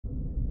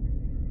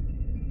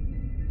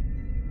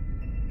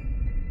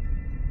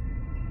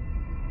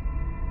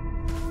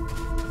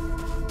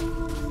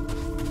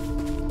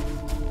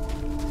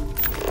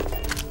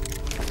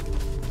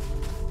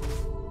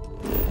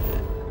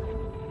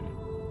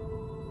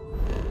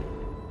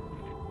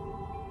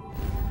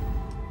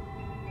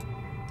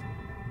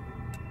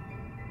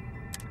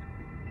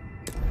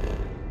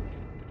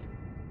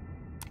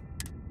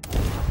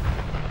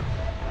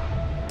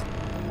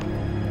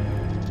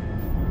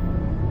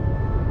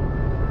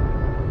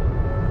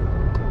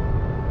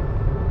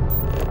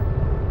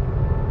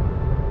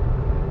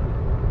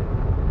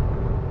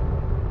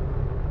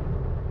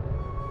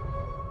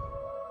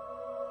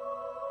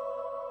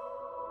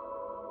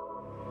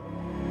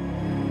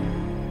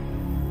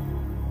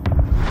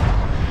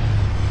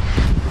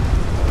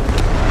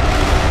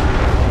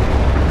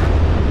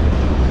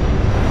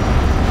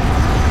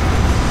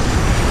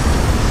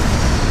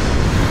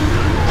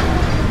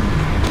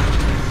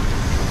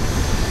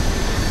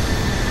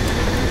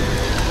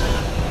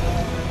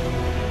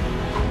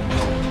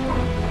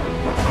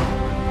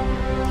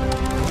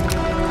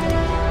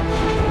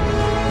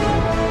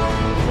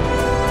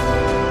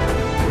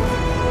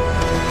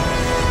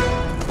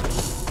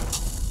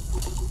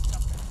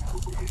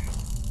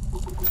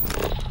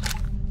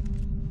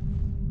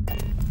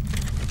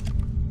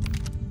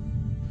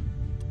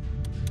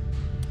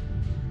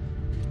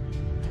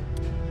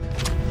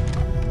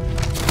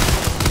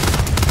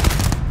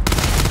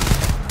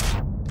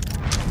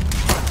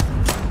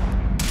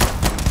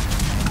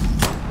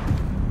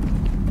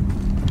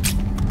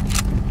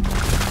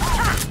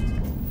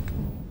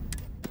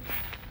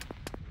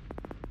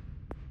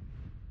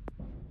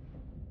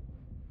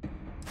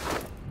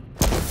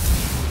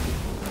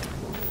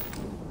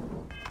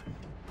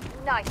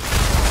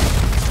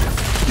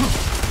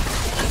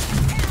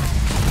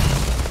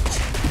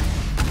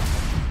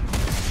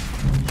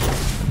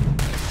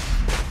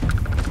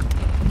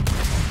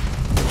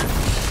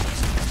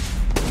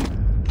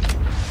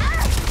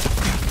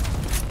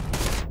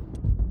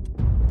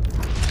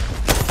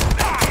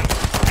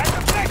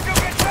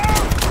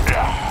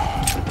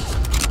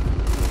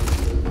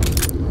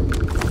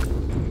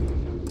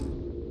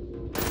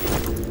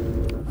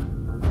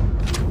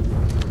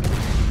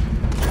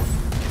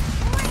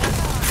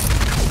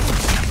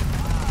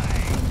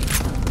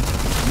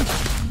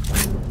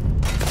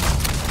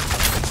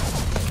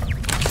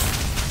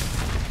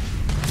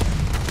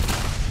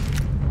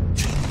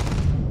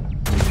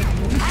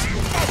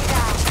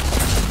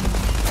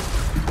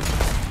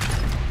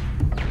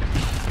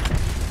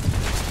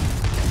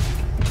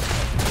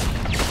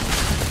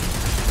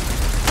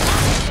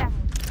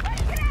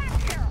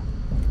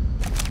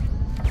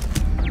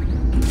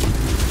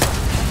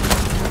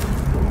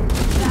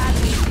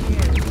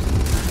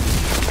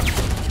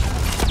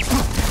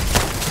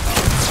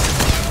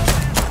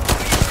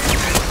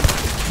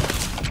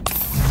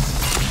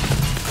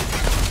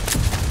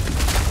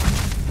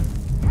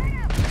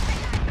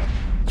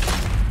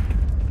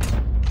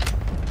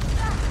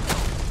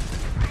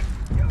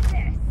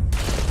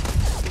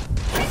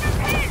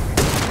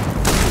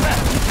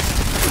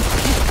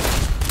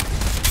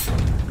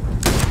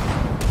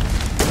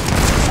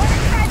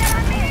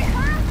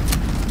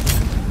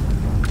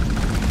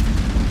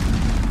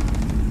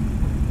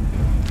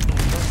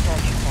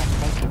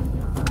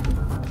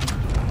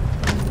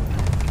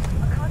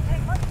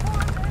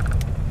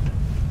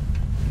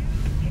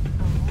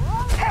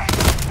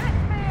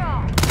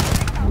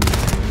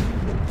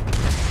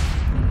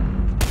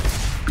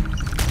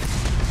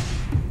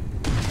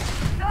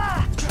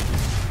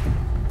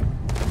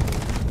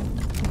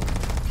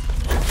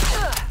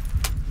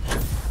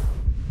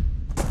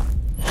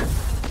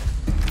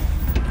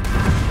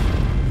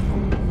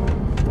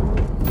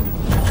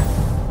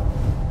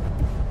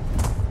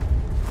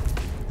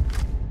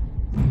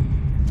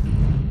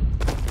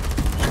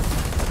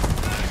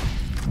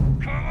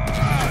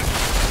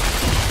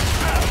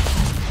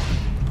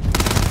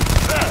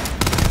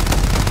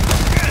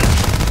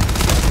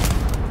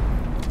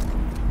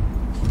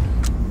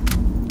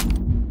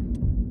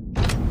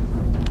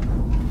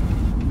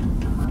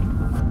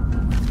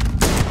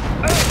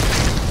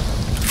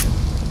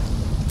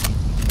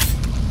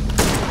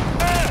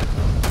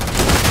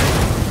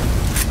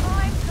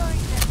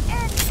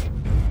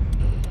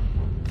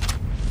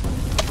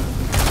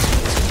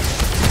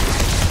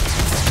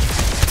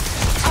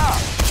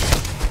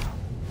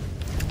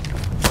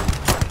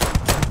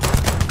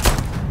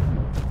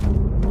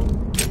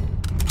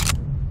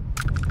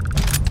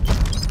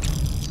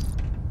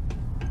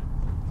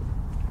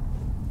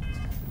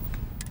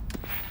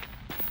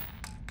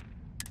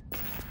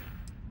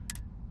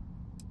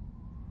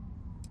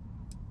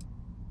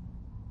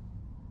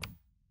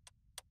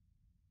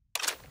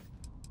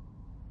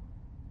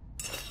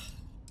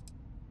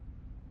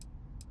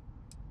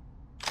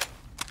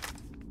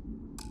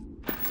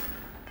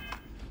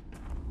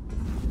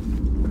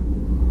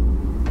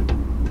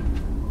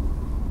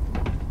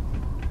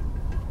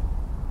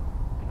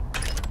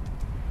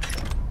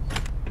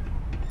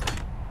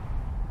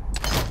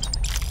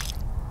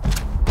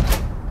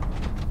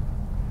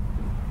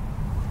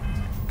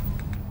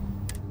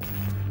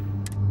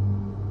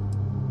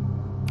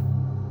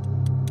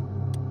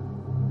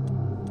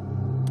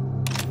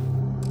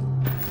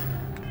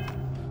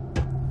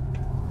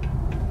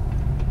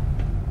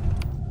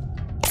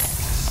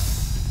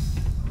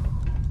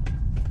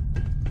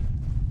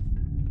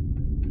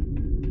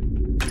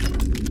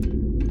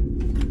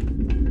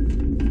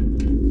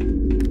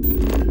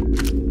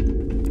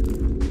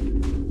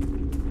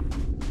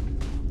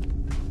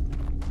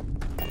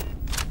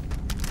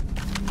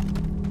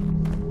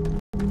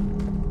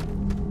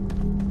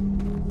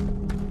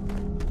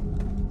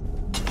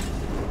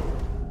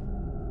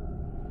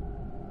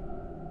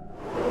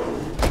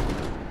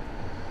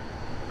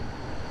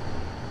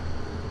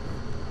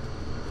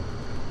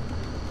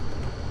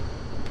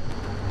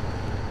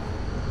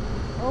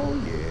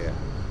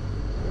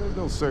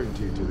no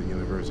certainty to the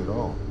universe at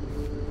all.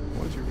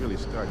 Once you really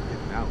start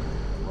getting out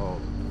there, all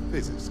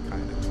physics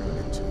kind of turn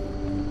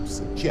into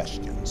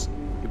suggestions.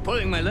 You're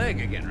pulling my leg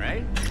again,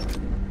 right?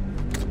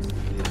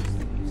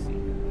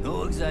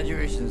 No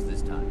exaggerations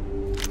this time.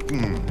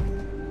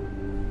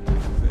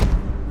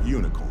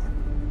 Unicorn.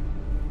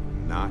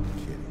 Not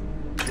kidding.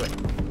 Wait.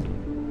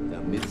 The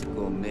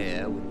mythical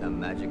mare with the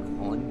magic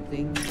horn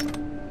thing?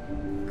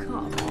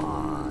 Come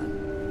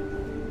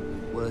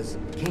on. Was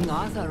King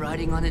Arthur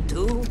riding on it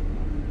too?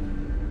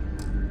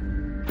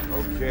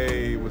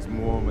 Okay, it was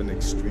more of an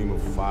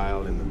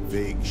extremophile in the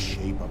vague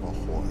shape of a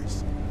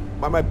horse.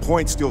 But my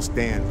point still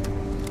stands.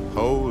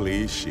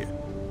 Holy shit.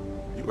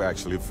 You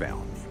actually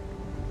found me.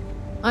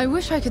 I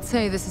wish I could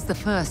say this is the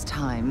first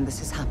time this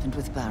has happened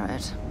with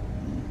Barrett.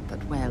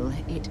 But, well,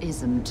 it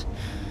isn't.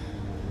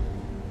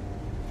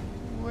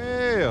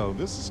 Well,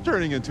 this is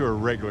turning into a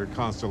regular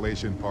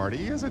Constellation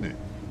party, isn't it?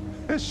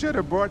 I should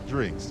have brought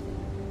drinks.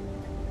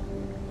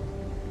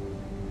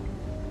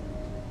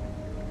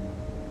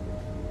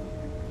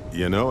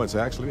 You know, it's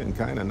actually been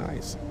kind of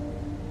nice.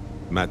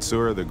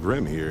 Matsura the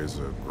Grim here is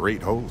a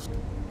great host.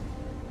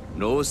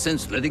 No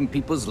sense letting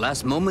people's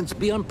last moments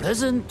be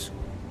unpleasant.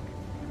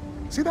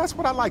 See, that's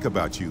what I like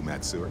about you,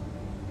 Matsura.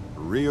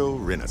 Real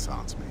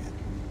Renaissance man.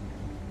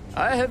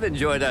 I have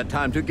enjoyed our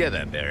time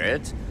together,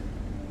 Barrett.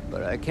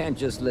 But I can't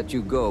just let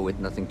you go with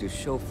nothing to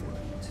show for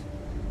it.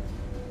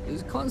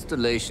 Is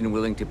Constellation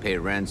willing to pay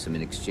ransom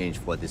in exchange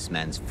for this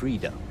man's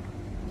freedom?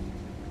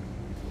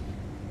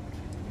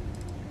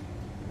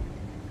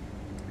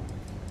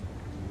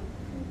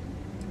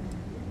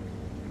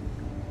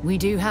 We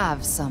do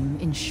have some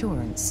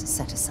insurance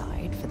set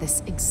aside for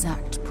this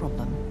exact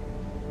problem.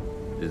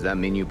 Does that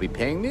mean you'll be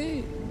paying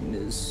me,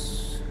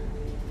 Miss...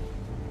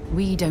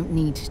 We don't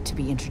need to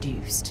be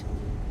introduced.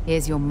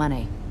 Here's your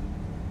money.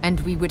 And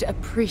we would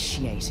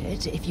appreciate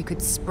it if you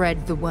could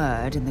spread the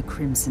word in the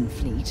Crimson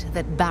Fleet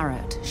that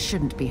Barrett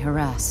shouldn't be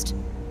harassed.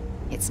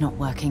 It's not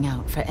working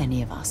out for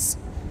any of us.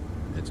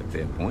 That's a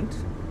fair point.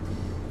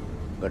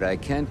 But I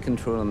can't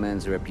control a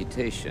man's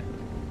reputation.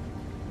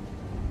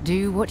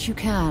 Do what you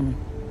can.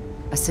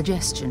 A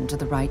suggestion to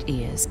the right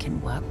ears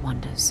can work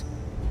wonders.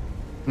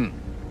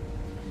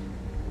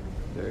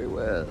 Very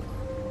well.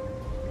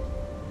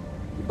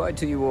 Goodbye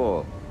to you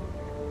all.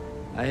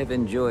 I have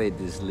enjoyed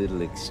this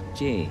little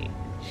exchange.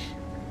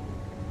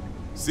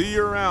 See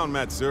you around,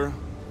 Matsura.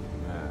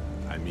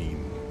 I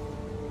mean,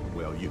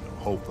 well, you know,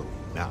 hopefully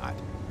not.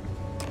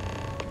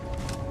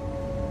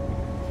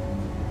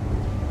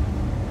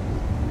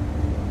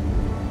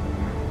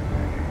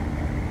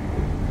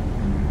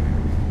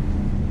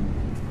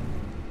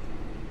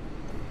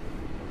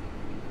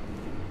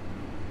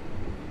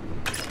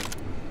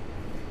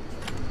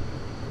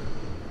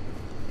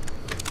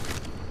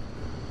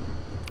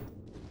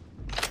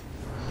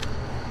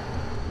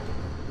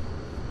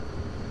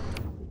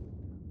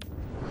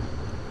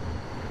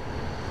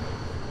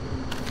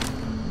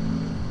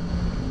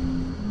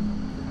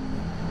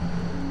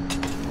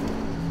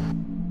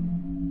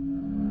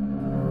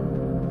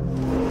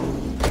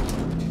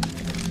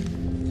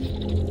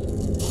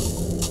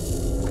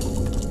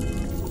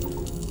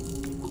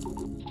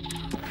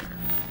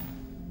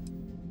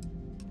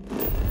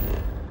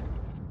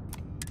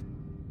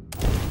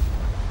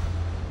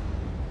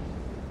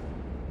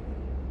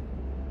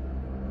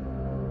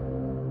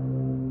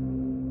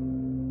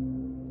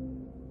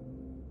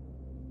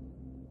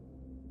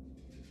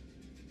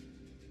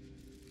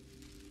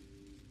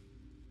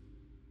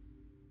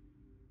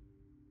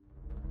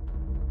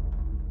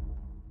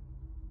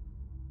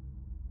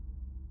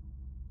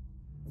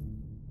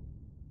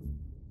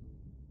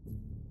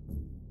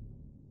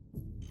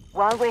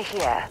 While we're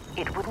here,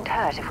 it wouldn't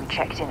hurt if we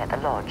checked in at the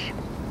lodge.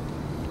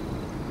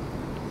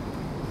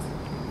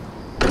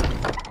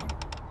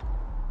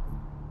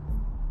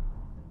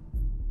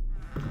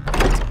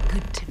 It's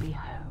good to be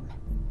home.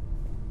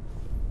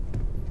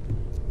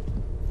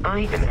 I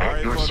am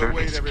at your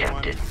service,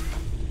 Captain.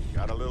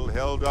 Got a little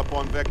held up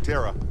on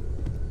Vectera.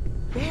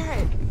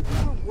 Barrett,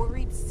 we were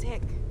worried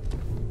sick.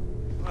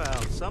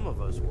 Well, some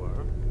of us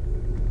were.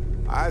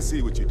 I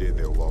see what you did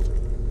there, Walter.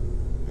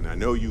 And I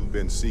know you've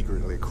been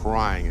secretly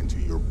crying into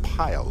your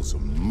piles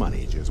of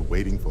money just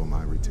waiting for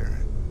my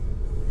return.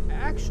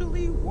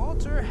 Actually,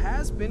 Walter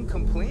has been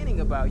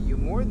complaining about you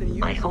more than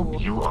usual. I hope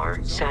you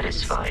are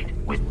satisfied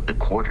with the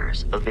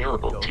quarters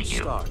available Don't to you.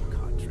 start,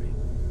 Country.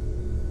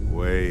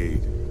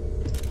 Wait,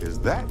 is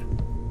that?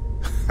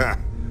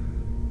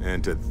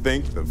 And to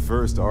think the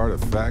first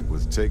artifact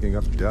was taking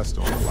up dust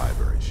on the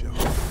library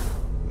shelf.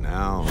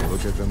 Now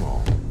look at them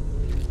all.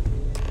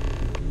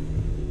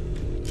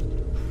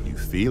 You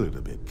feel it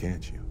a bit,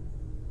 can't you?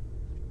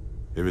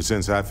 Ever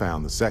since I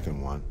found the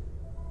second one,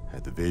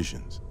 had the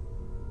visions.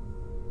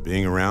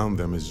 Being around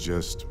them is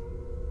just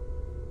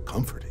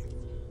comforting.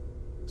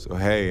 So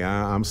hey,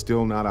 I'm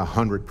still not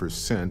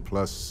 100%,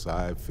 plus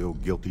I feel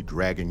guilty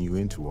dragging you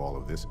into all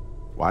of this.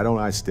 Why don't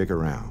I stick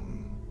around?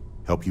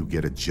 Help you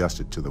get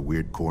adjusted to the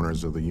weird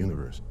corners of the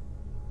universe.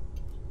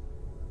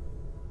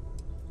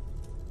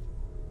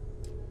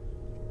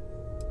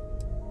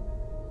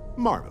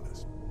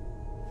 Marvelous.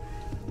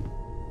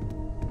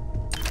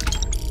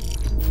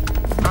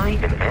 I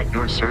am at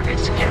your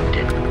service,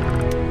 Captain.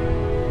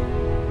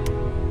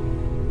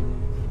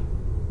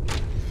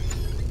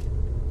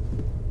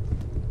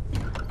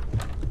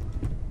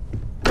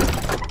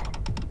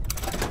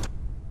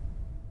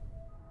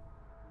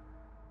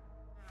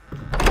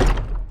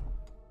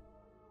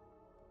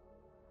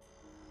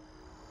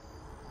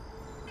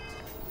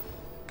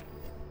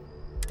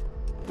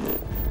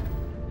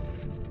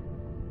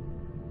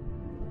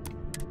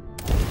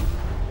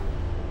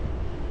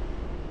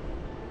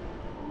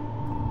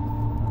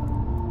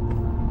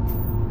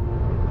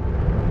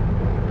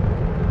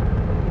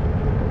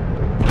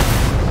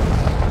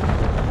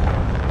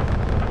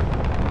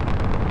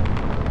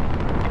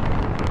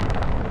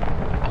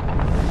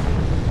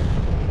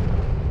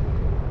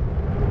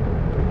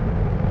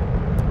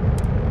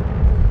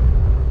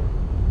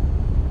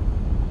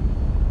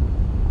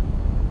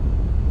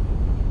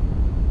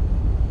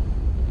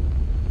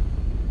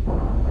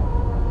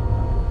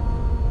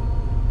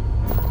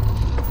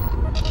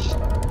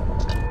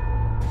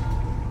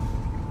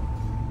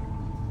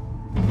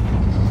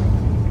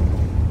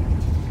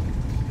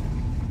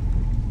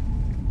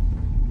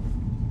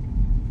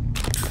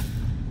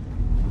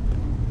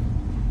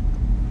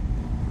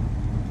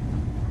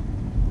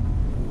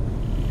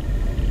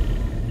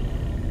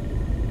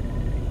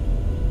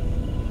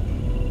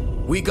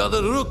 We got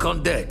a rook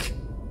on deck.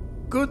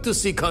 Good to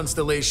see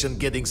Constellation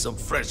getting some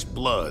fresh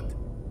blood.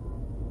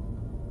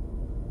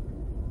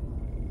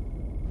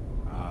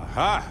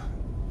 Aha!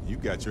 You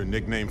got your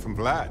nickname from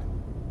Vlad.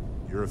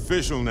 You're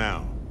official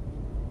now.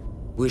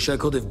 Wish I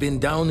could have been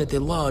down at the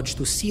lodge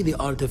to see the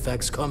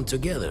artifacts come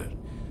together.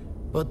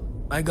 But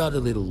I got a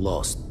little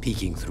lost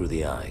peeking through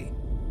the eye.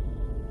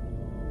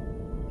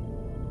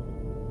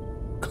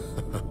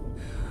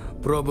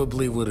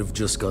 Probably would have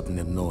just gotten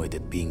annoyed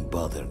at being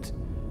bothered.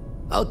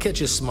 I'll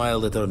catch a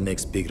smile at our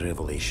next big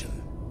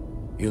revelation.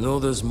 You know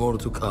there's more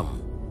to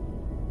come.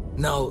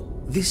 Now,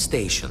 this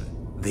station,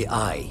 the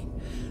Eye,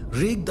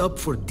 rigged up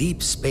for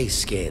deep space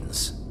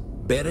scans.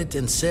 Barrett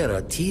and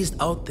Sarah teased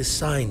out the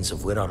signs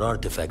of where our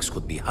artifacts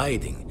could be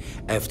hiding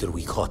after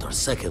we caught our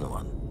second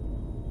one.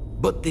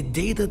 But the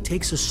data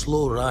takes a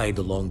slow ride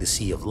along the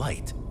Sea of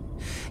Light.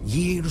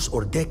 Years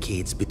or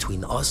decades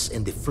between us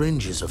and the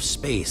fringes of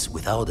space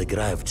without a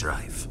grav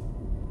drive.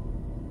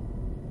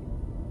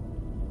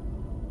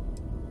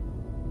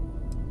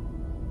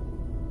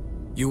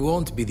 You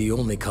won't be the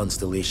only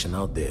constellation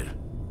out there.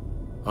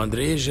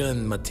 Andreja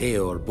and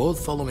Mateo are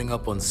both following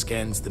up on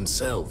scans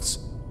themselves.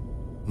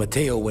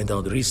 Mateo went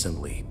out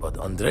recently, but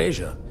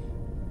Andreja,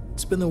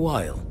 it's been a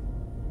while.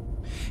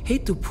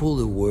 Hate to pull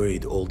a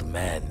worried old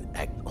man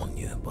act on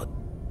you, but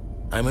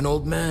I'm an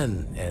old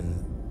man,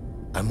 and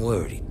I'm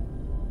worried.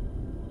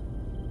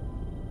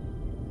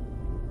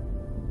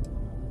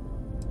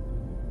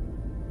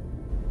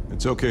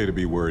 It's okay to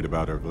be worried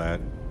about her,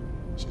 Vlad.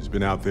 She's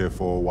been out there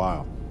for a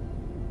while.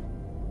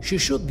 She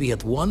should be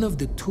at one of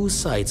the 2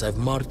 sites I've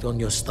marked on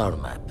your star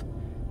map.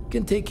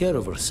 Can take care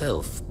of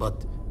herself,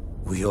 but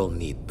we all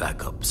need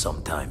backup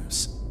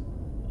sometimes.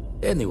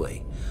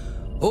 Anyway,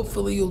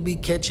 hopefully you'll be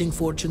catching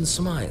Fortune's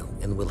smile,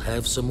 and we'll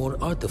have some more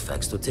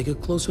artifacts to take a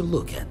closer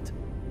look at.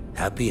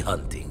 Happy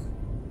hunting.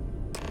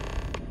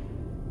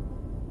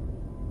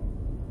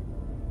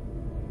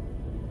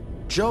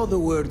 Jaw the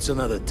words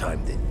another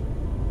time then.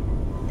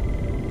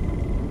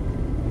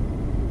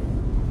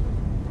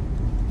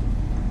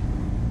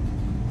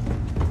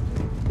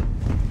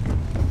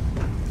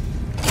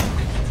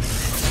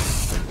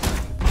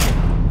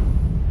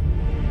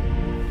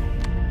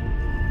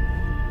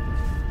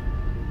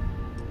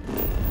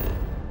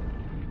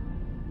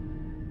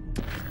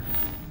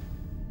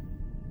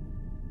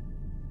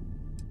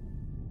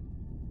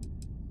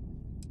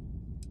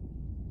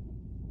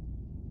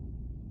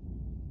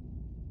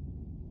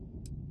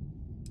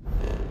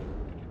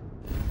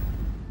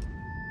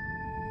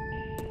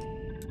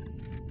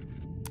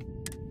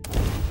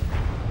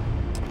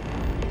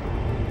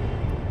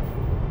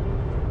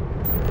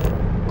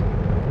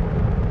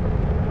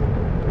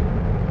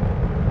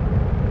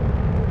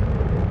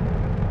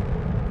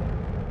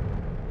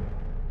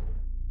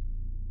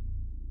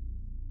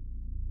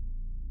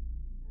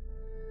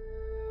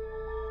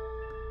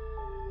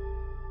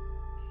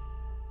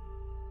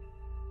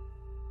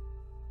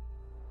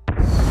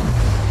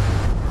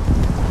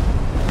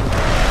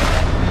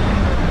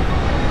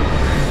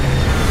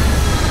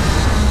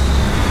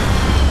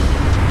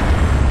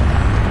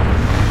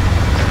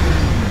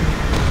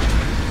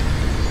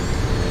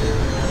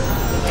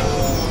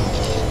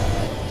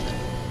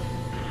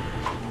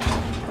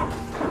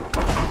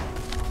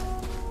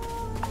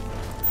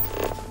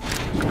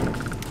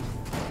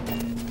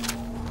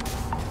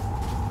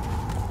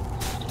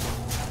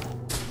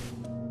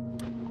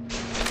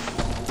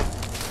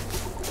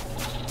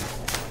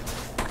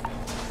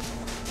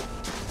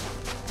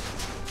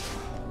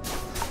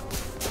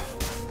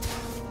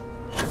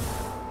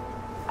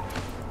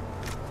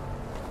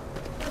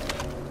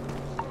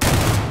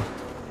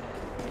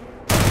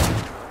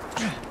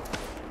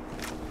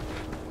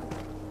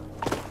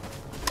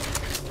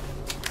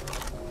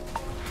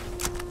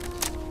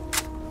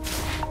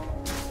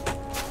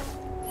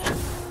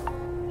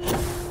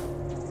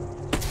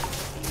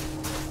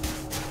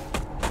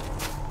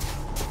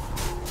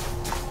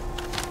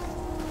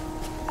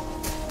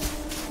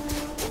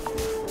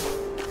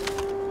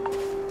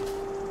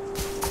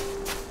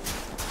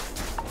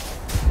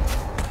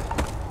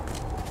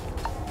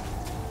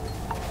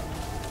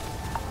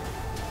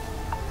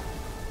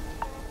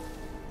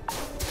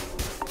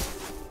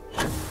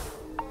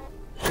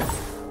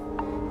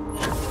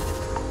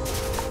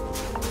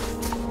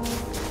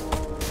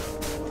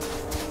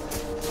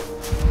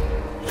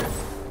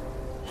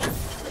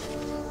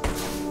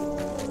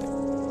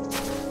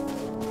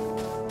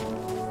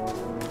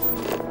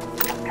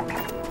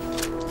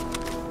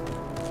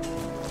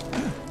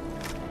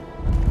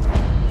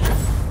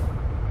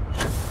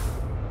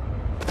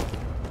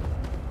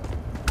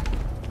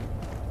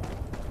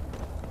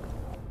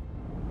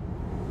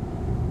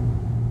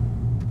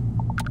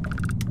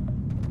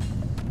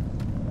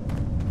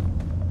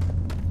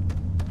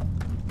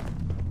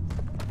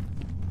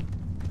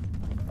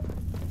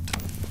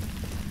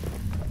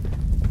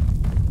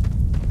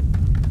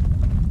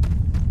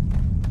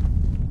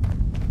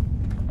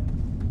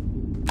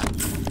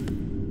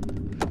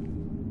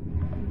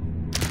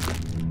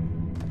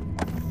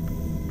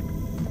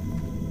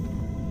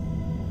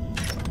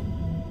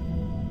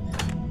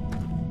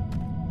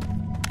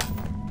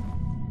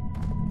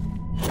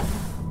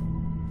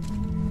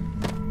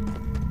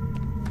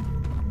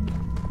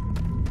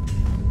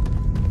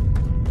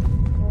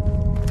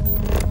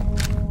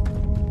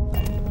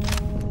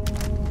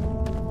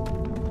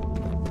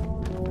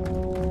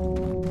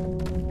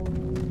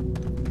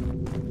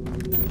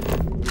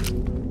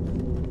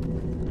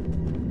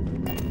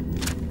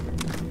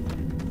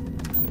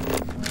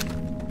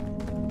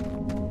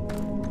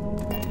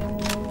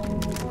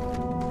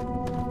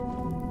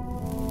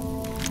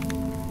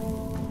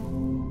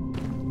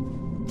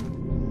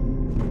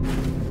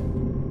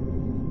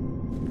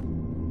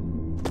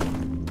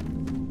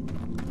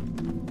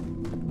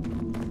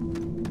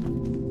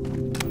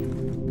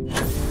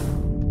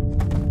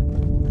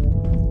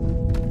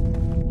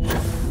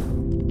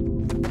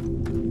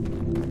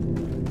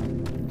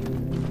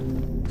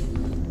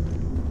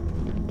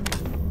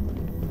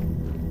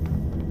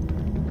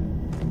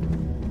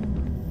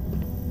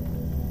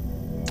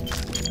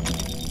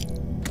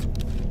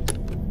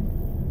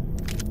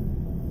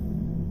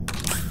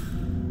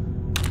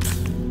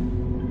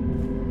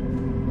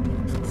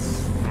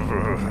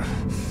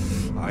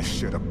 I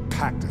should have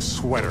packed a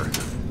sweater.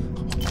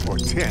 Or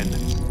 10.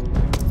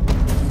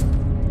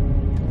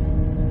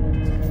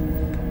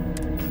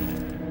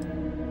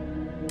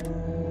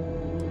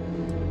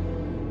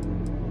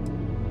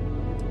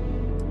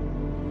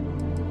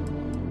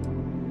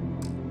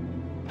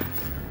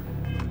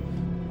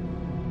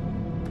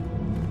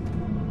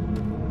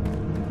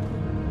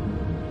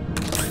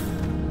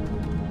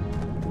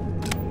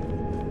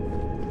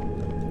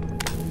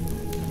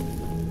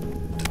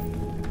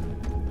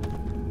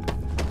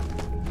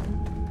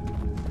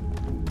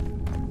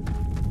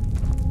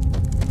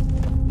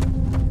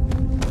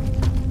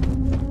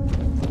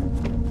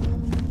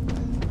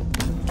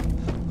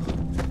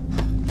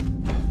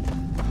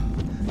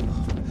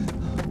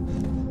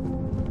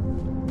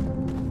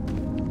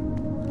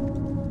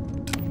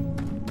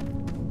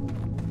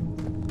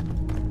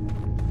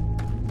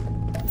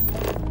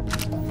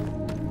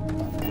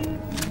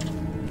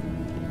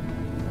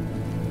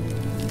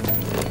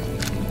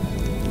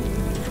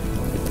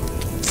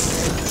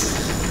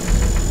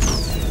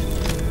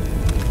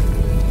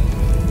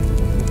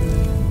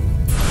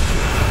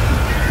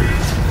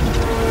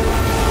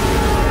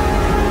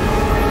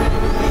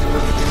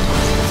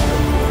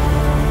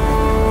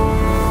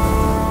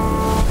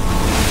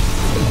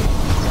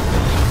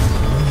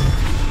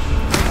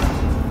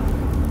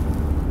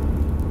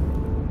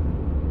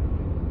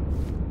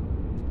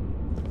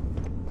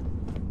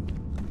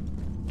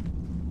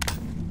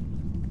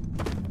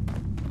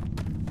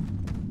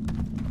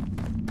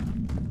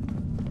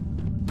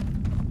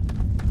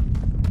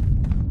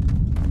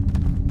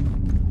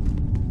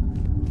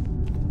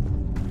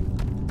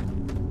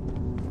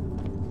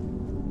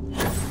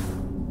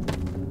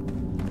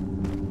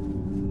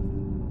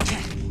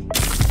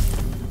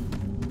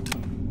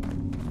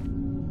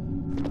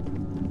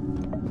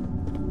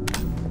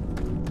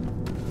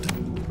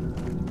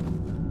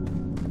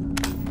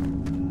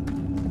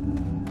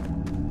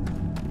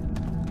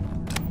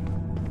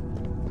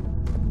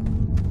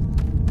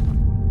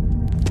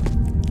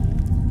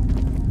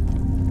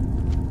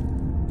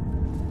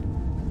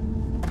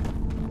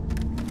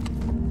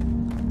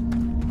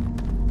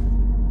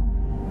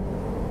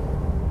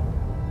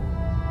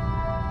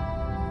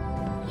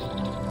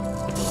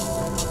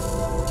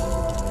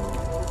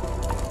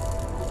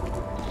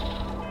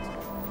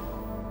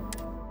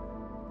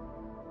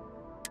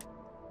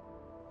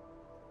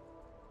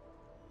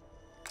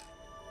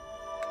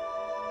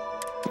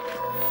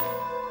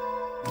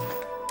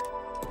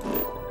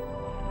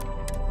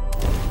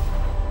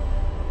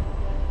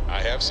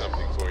 I have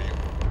something for you.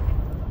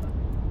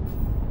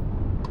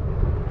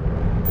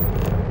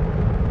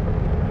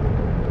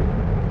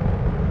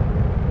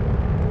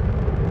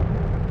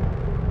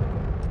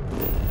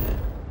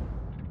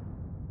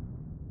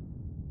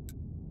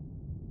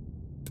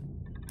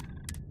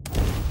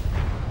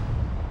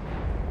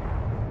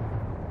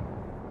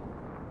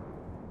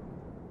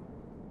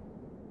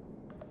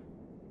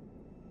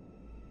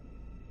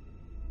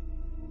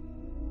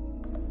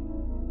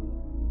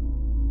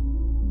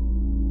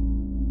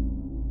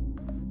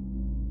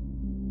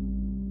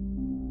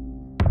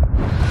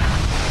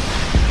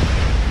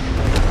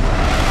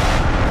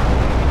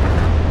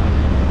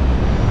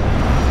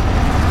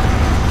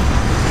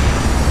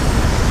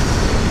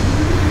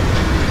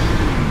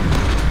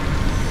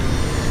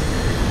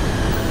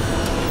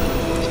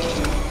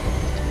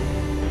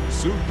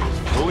 Suit is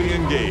fully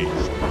engaged,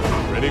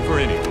 ready for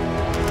anything.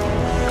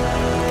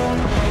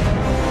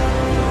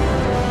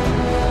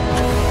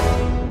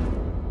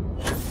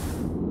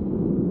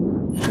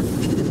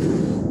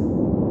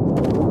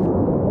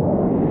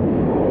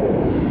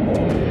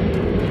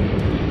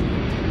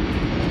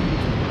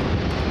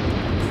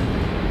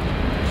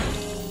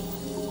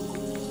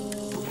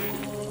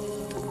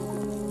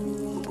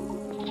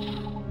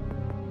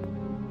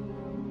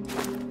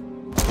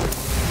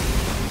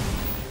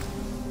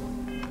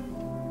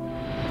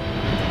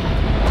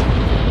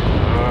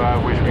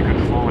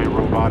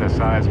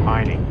 Roboticized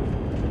mining.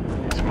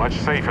 It's much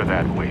safer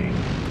that way.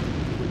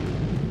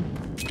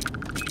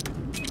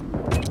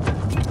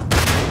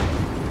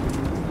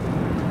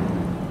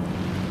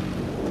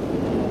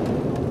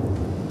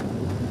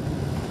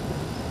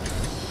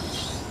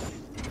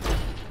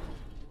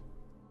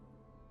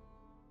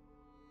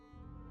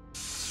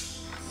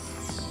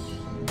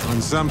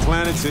 On some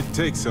planets, it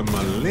takes a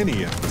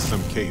millennia for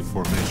some cave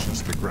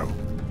formations to grow.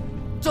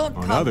 Don't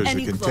On come others,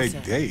 any it can closer.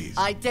 take days.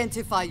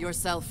 Identify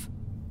yourself.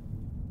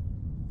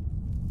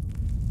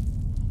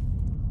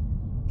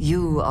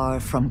 You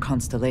are from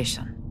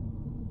Constellation.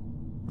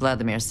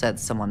 Vladimir said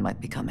someone might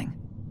be coming.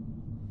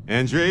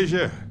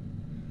 Andresia,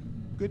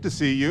 good to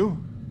see you.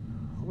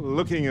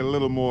 Looking a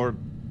little more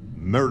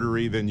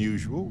murdery than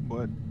usual,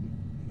 but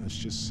let's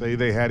just say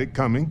they had it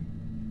coming.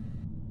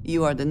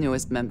 You are the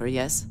newest member,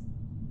 yes?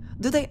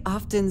 Do they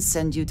often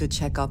send you to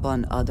check up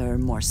on other,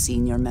 more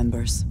senior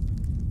members?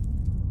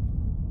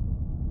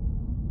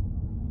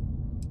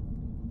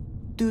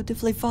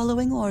 Dutifully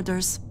following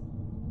orders.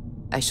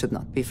 I should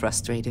not be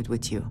frustrated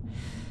with you.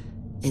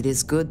 It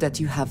is good that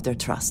you have their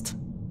trust.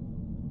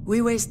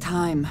 We waste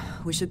time.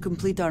 We should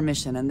complete our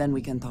mission and then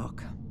we can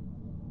talk.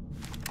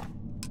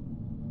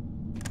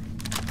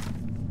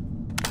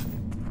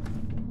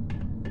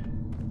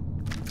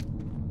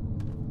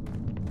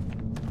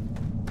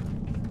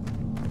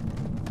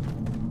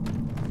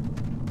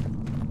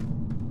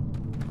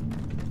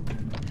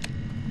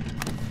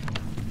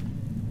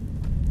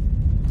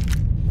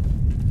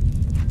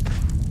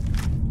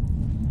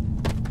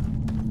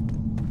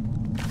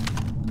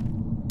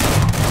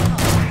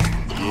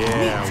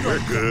 We're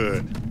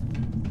good.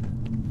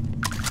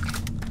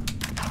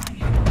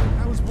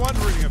 I was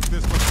wondering if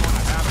this was going to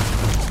happen.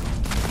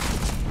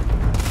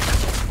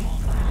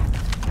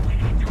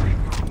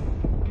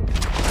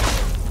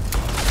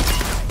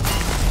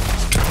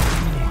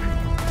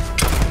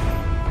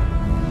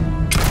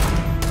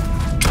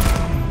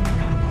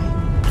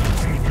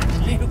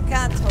 You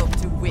can't hope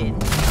to win.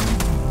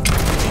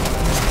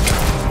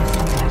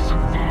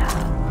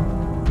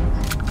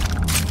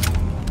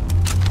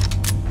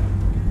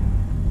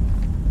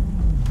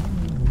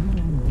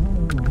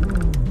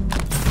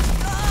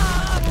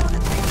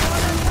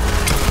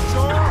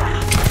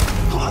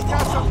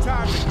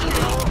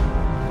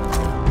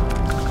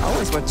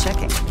 Always worth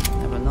checking.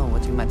 Never know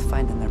what you might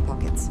find in their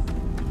pockets.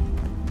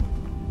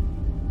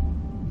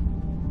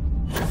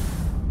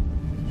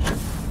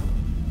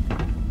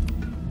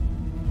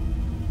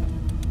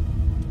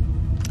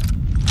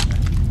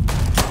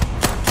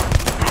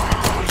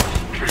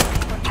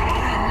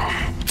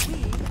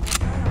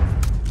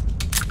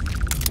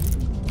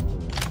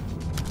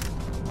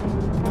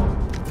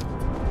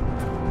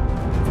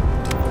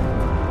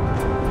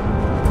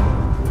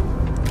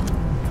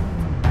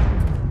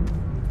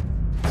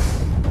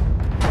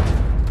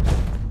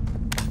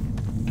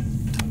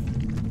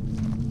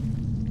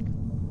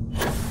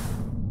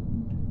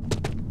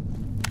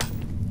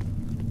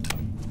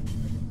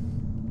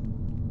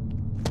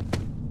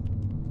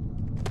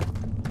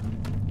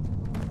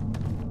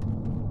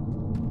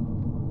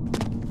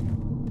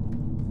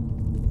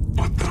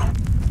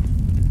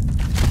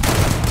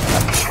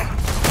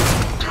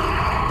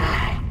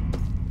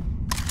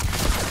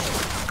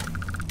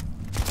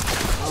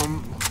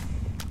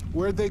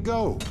 Where'd they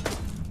go?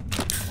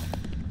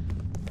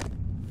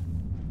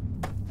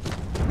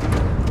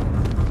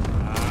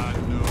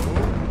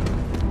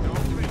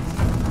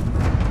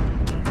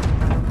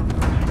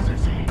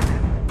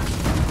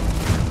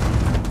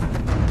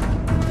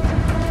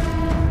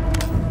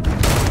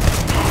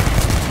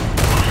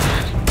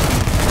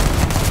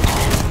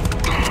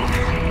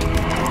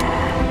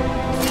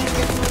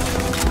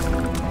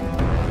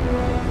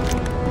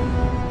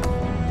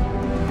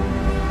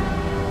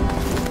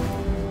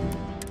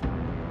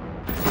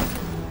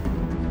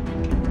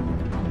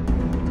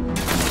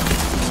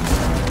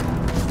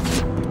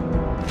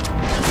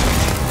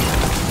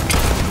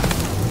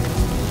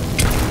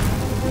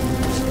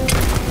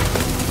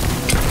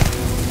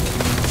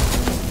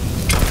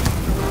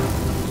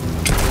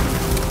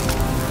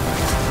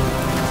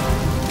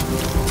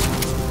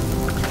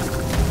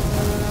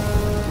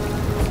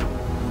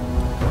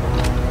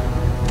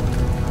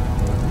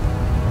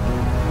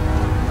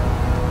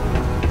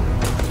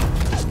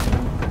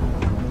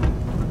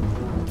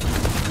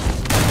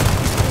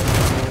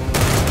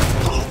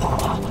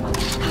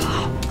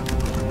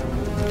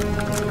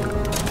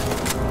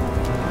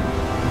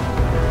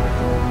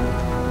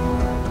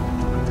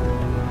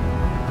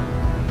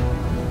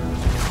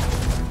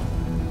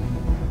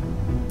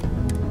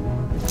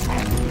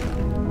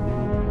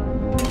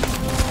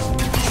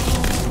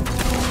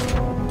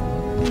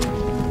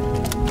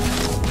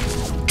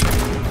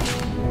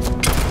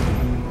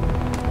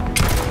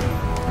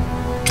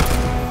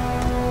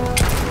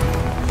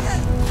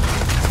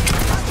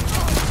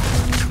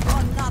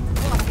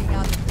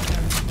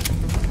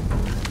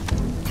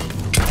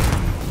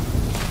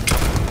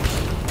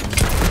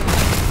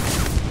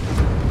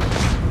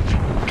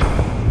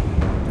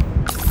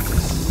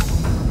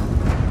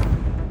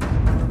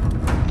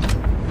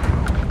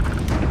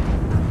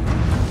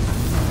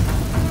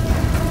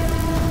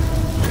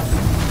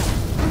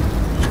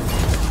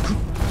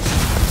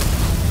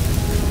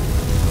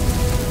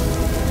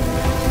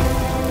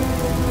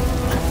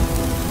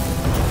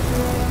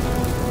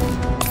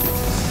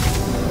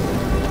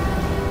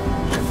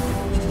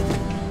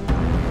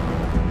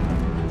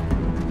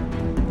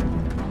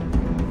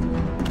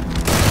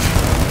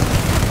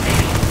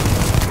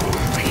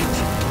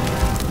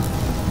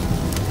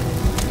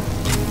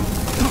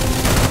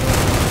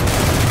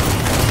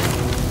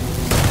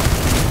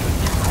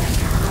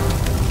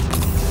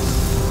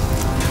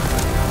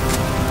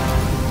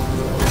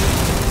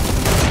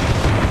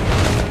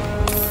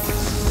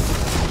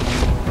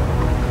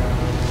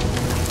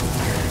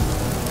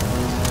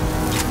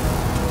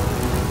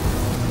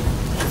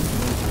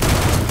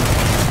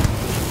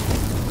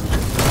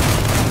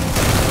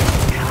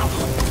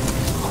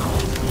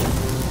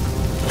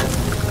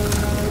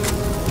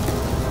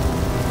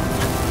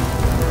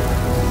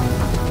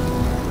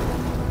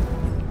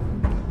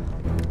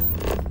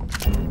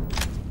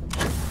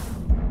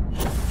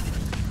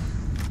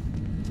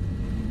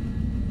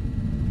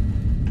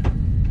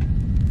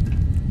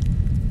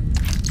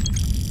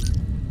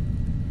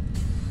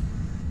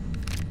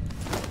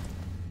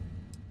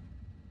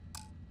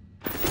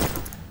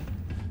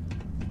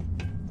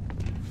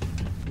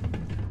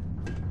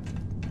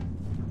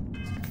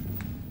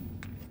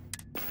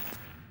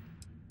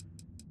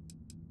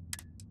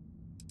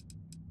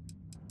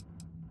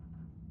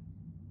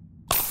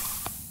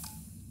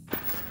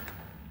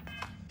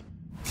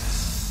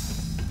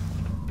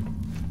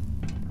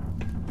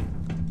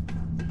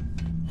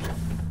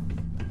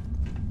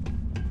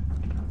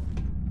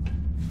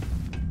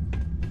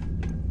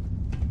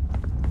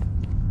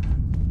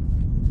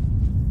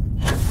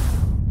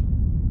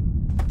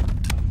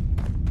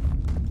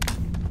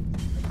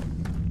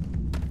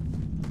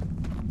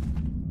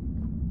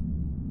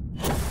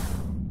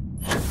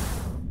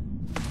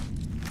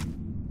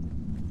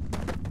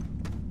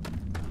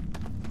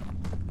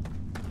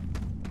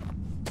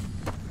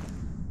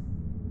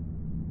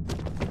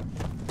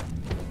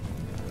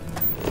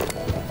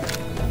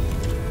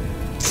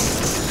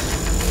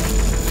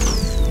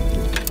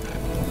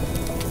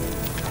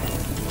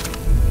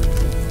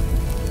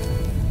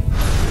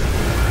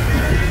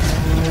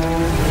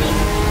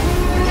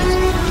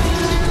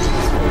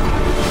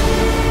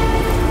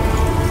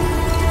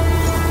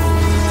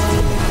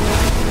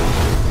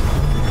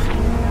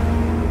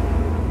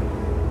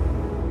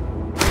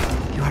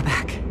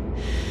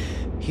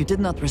 You did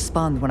not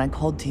respond when I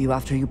called to you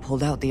after you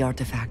pulled out the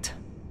artifact.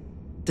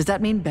 Does that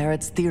mean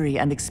Barrett's theory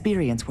and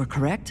experience were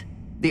correct?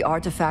 The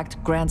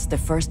artifact grants the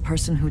first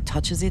person who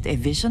touches it a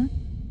vision?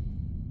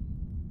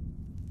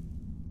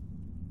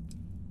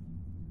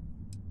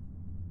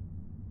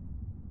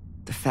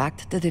 The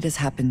fact that it has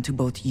happened to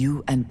both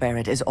you and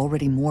Barrett is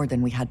already more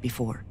than we had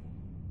before.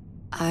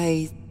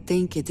 I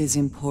think it is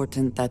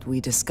important that we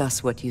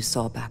discuss what you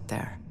saw back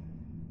there.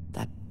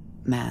 That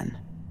man.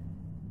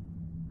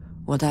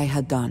 What I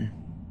had done.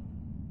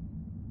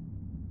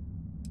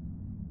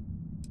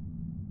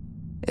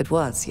 It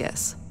was,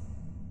 yes.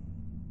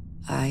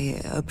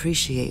 I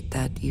appreciate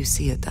that you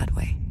see it that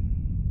way.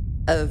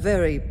 A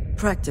very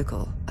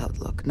practical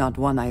outlook, not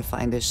one I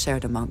find is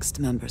shared amongst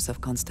members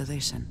of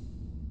Constellation.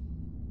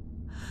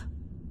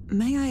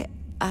 May I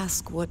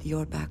ask what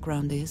your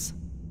background is?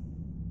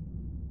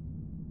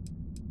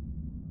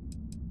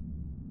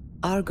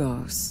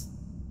 Argos.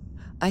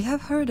 I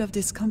have heard of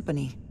this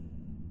company.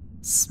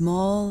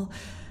 Small,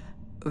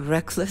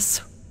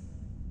 reckless.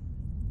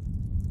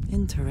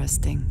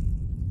 Interesting.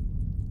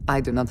 I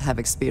do not have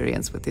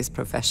experience with this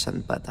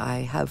profession, but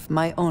I have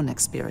my own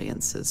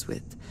experiences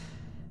with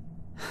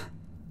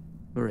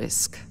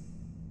risk.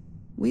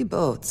 We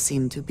both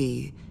seem to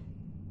be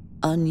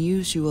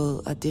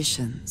unusual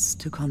additions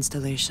to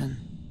Constellation.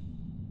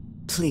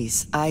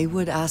 Please, I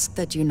would ask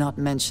that you not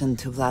mention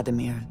to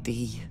Vladimir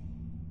the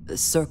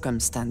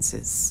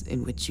circumstances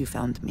in which you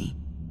found me.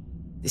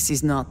 This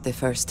is not the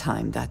first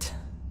time that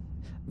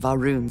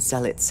Varun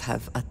zealots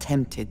have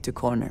attempted to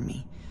corner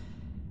me.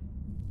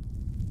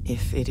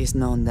 If it is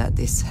known that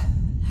this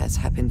has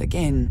happened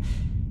again,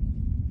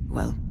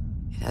 well,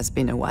 it has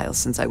been a while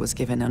since I was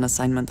given an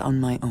assignment on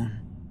my own.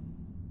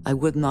 I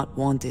would not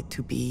want it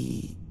to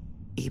be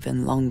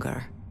even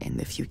longer in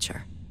the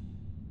future.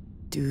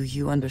 Do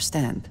you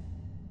understand?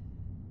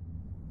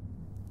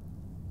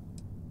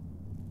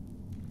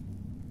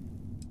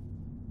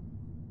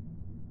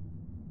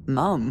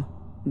 Mom,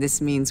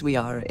 this means we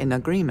are in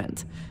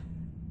agreement.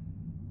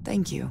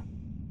 Thank you.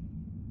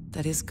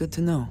 That is good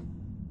to know.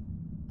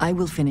 I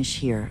will finish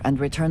here and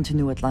return to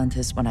New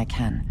Atlantis when I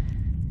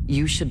can.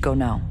 You should go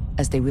now,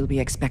 as they will be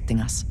expecting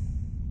us.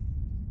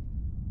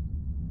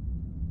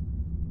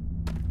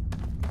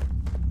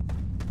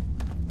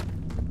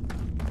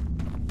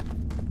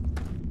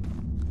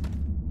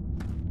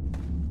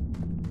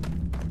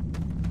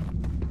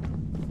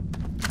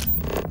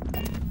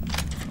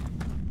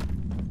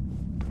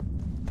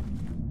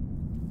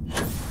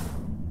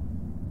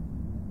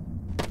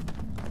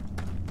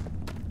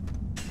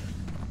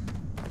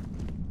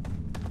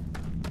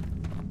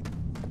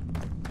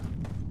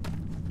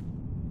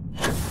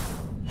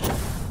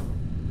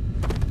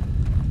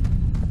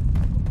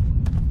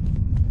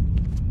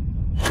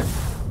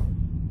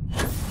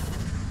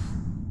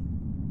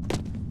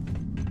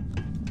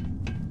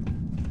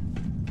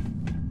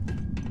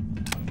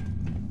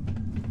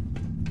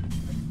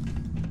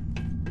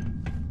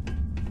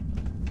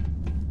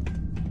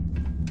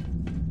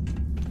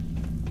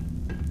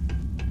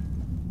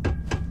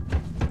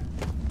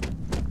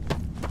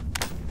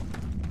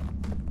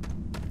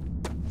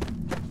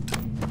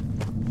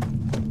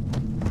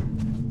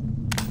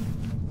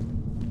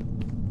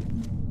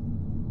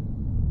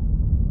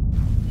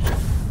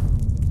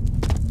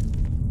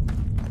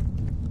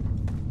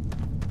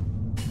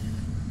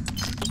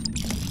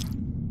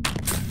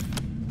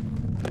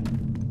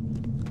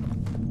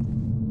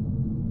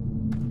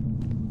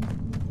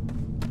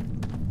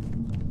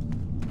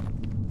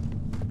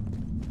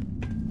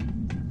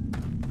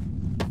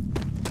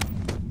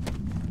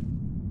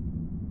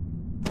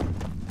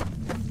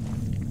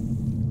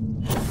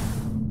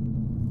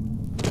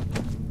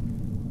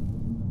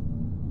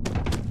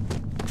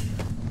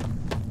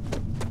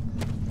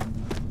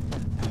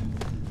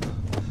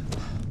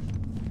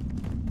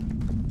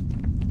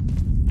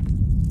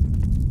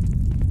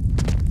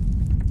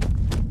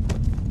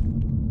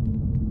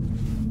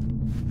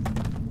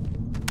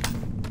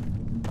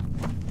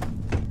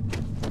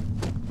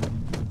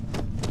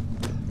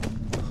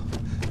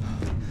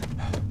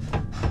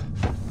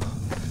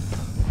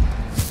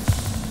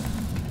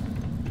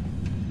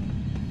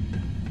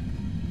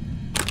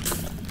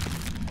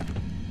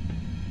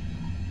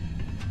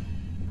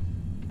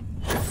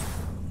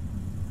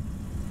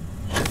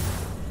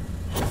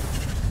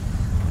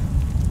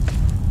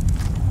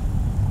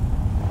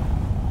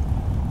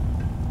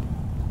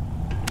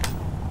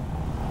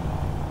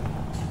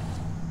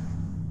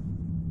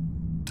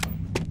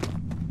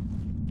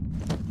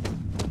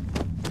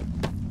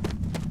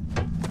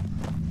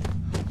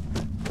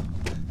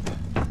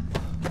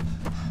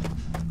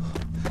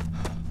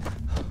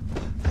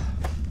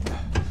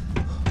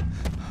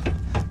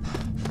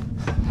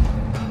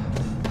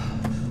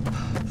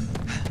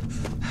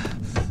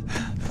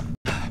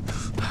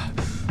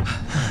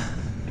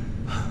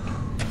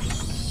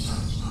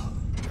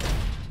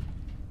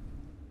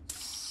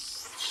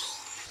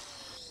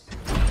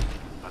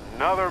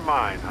 Another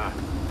mine, huh?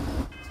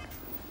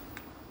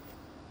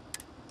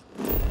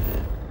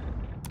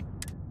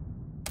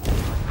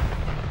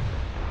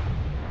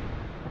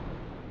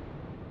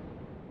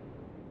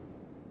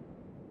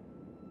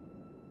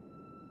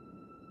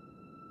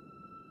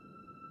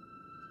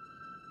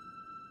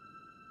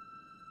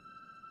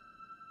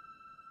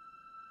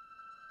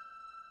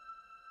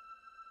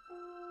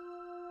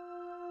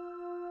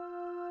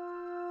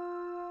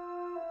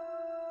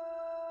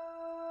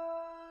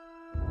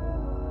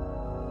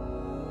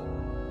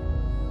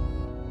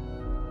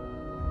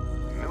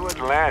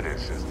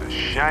 Atlantis is the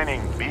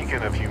shining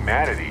beacon of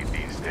humanity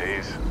these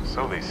days,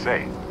 so they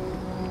say.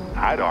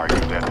 I'd argue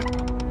that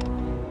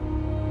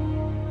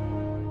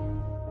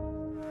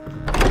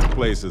This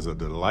place is a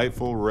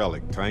delightful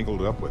relic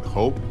tangled up with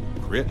hope,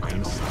 grit,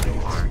 and science.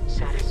 You are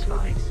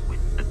satisfied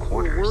with the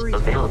quarters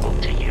available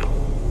to you.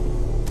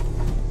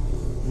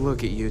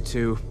 Look at you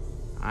two.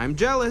 I'm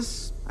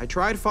jealous. I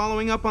tried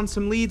following up on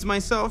some leads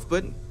myself,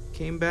 but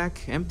came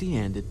back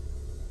empty-handed.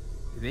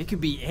 They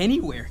could be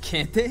anywhere,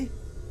 can't they?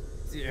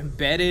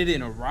 Embedded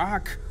in a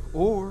rock,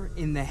 or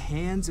in the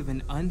hands of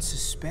an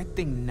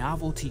unsuspecting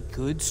novelty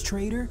goods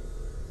trader?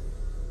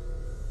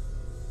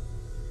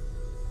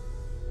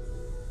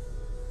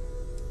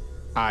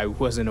 I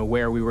wasn't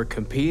aware we were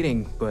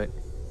competing, but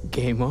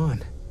game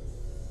on.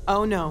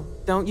 Oh no,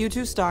 don't you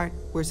two start.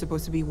 We're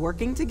supposed to be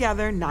working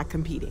together, not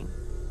competing.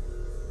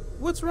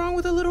 What's wrong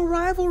with a little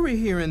rivalry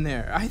here and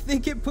there? I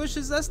think it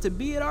pushes us to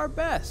be at our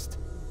best.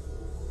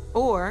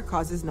 Or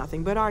causes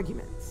nothing but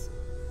arguments.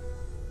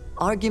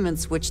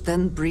 Arguments which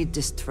then breed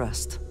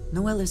distrust.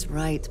 Noel is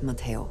right,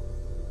 Mateo.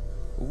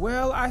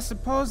 Well, I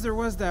suppose there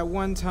was that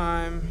one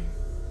time,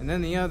 and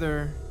then the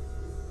other.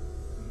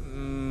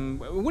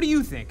 What do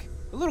you think?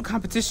 A little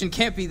competition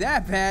can't be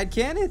that bad,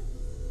 can it?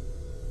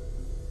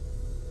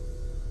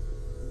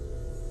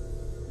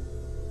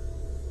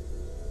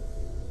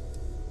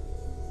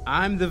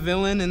 I'm the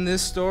villain in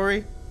this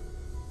story.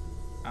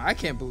 I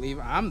can't believe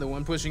I'm the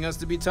one pushing us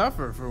to be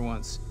tougher for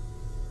once.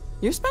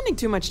 You're spending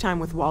too much time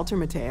with Walter,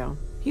 Mateo.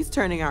 He's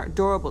turning our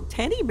adorable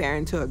teddy bear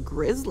into a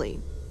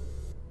grizzly.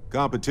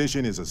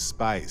 Competition is a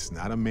spice,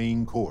 not a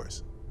main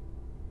course.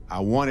 I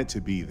want it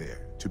to be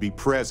there, to be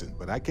present,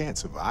 but I can't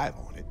survive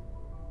on it.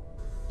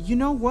 You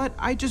know what?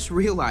 I just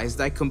realized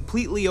I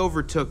completely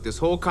overtook this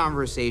whole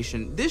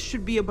conversation. This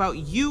should be about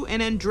you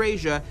and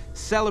Andrasia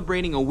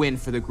celebrating a win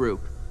for the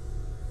group.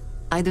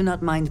 I do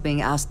not mind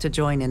being asked to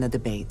join in a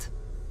debate.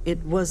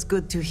 It was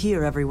good to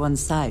hear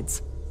everyone's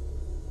sides.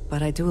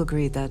 But I do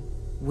agree that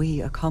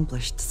we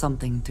accomplished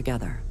something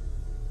together.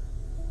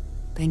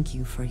 Thank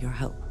you for your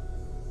help.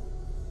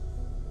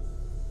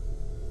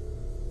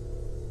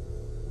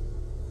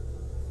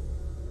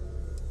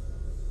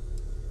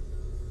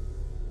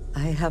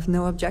 I have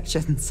no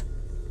objections.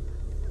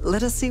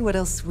 Let us see what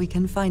else we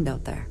can find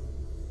out there.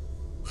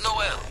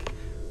 Noel,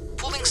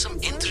 pulling some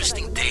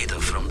interesting data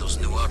from those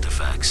new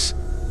artifacts.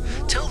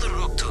 Tell the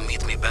Rook to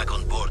meet me back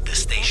on board the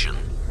station.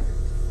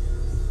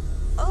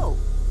 Oh,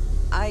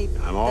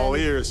 I'm all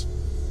ears.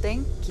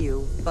 Thank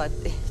you, but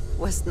it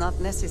was not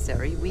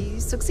necessary. We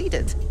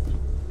succeeded.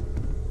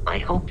 I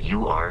hope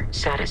you are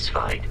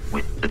satisfied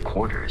with the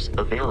quarters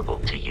available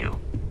to you.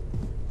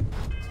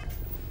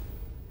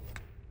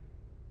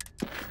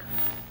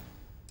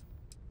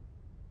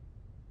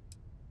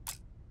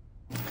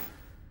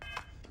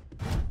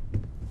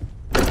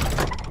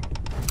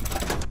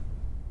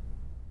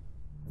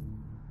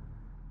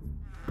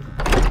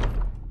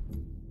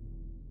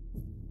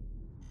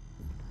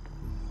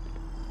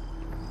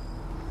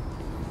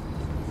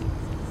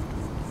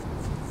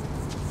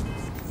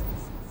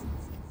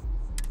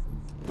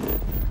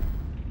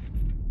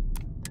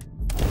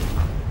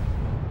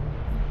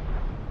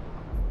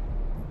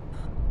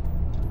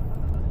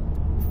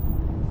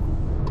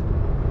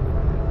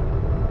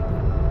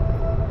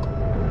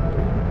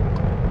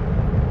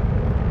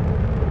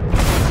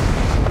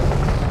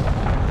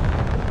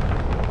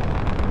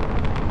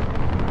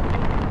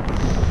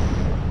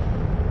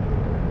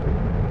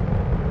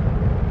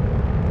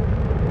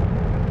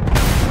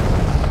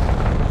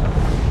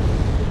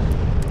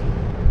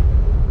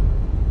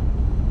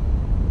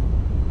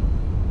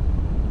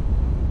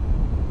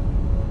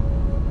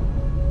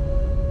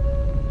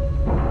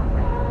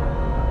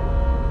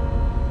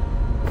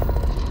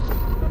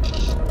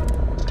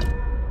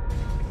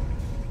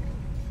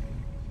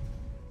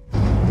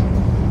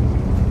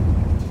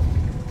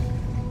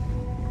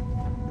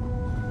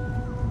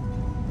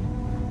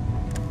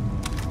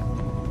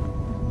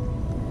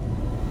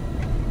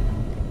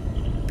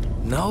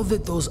 Now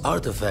that those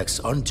artifacts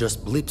aren't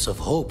just blips of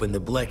hope in the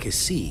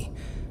blackest sea,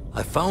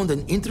 I found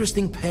an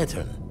interesting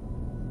pattern.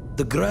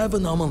 The grav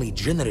anomaly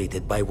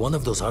generated by one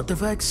of those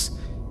artifacts,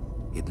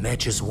 it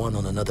matches one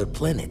on another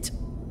planet.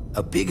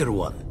 A bigger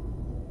one.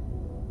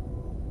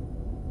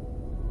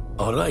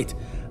 Alright,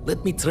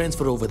 let me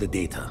transfer over the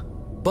data.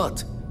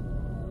 But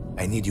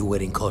I need you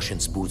wearing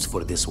caution's boots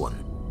for this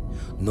one.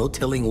 No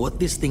telling what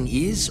this thing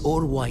is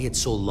or why it's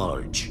so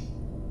large.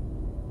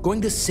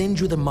 Going to send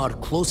you the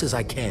mark close as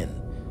I can,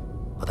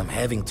 but I'm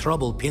having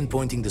trouble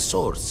pinpointing the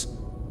source.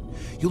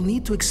 You'll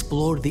need to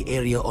explore the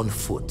area on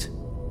foot.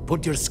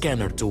 Put your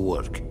scanner to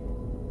work.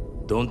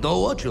 Don't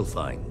know what you'll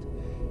find.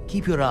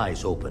 Keep your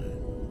eyes open.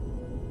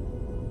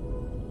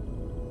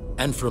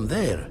 And from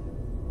there,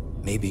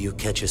 maybe you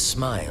catch a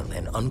smile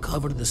and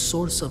uncover the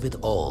source of it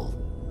all.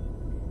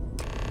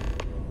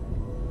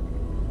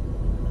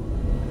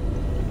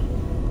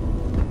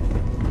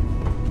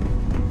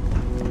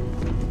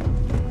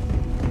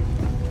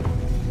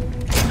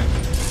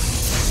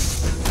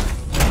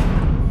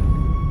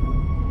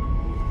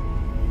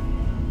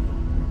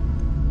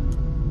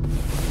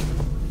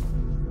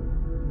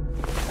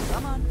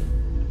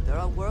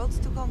 are worlds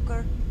to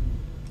conquer.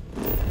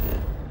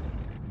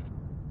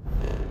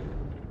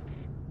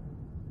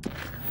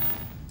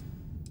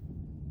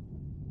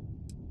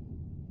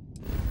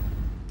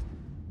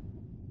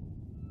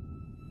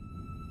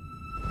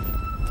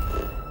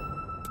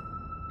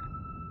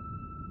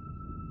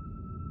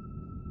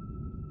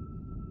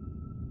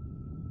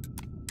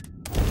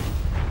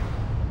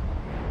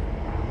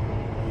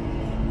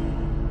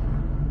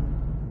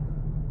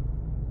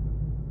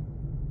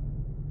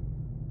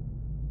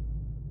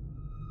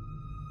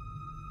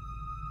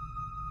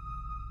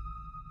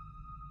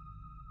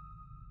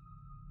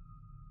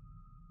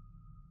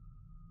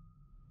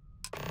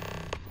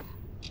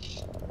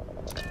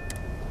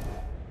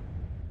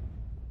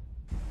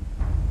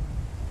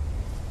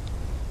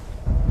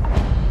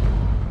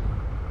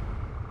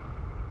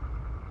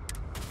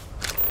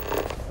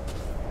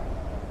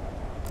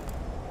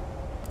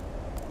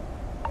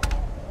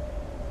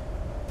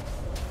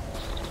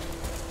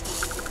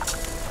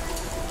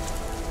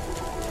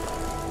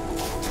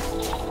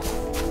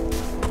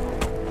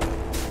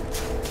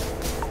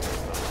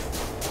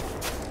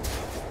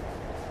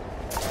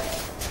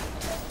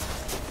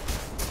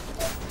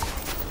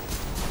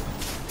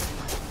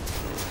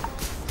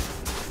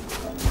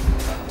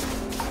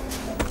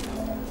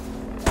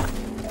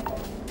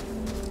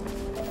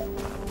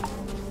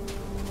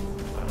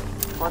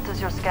 What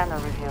does your scanner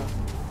reveal?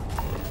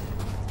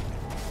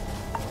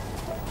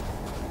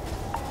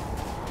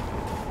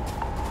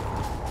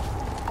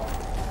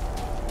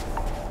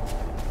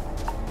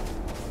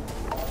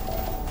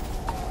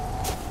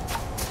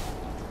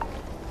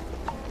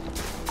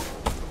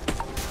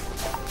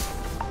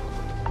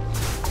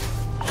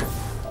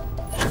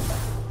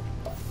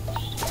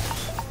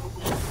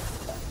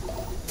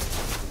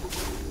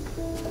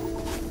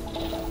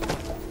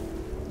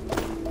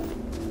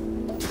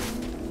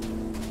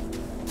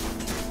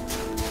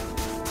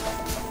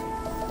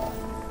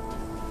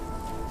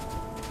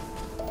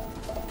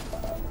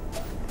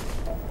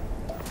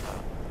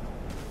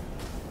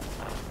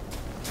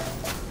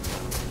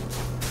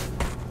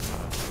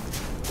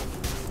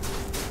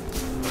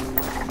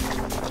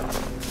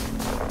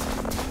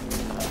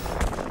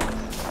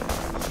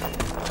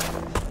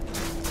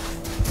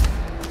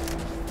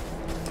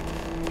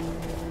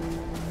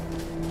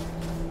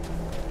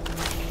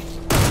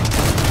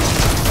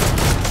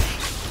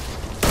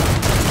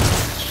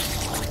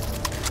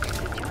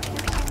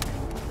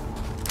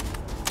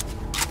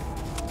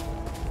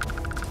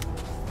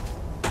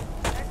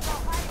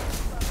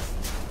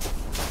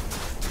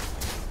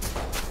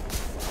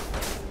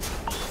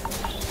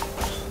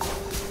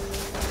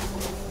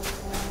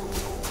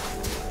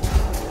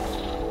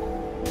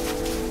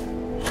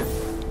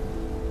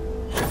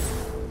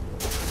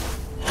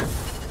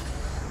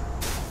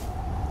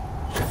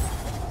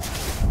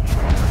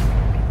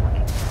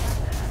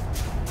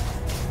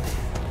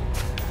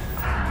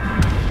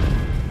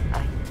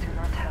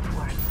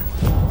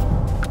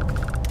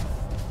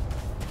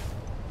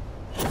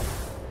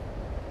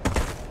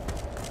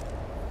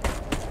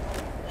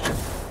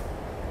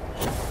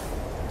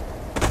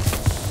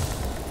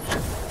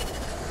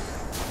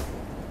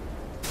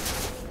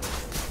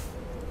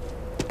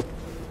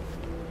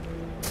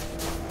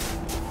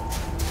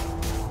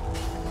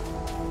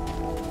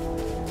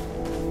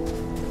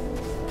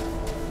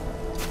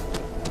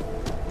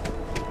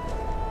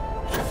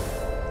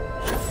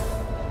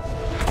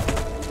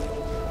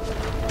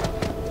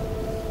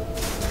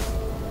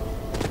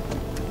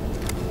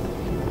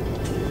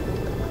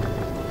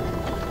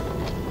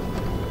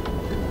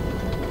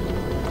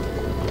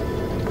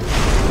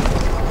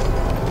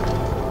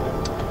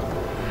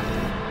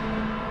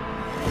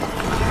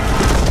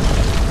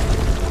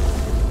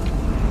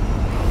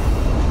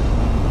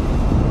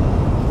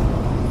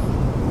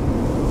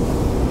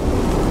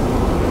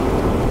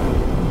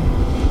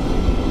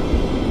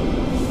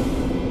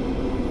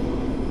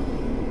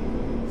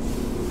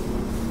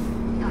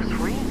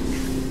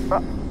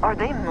 Are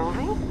they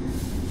moving?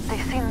 They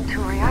seem to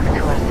react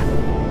to us.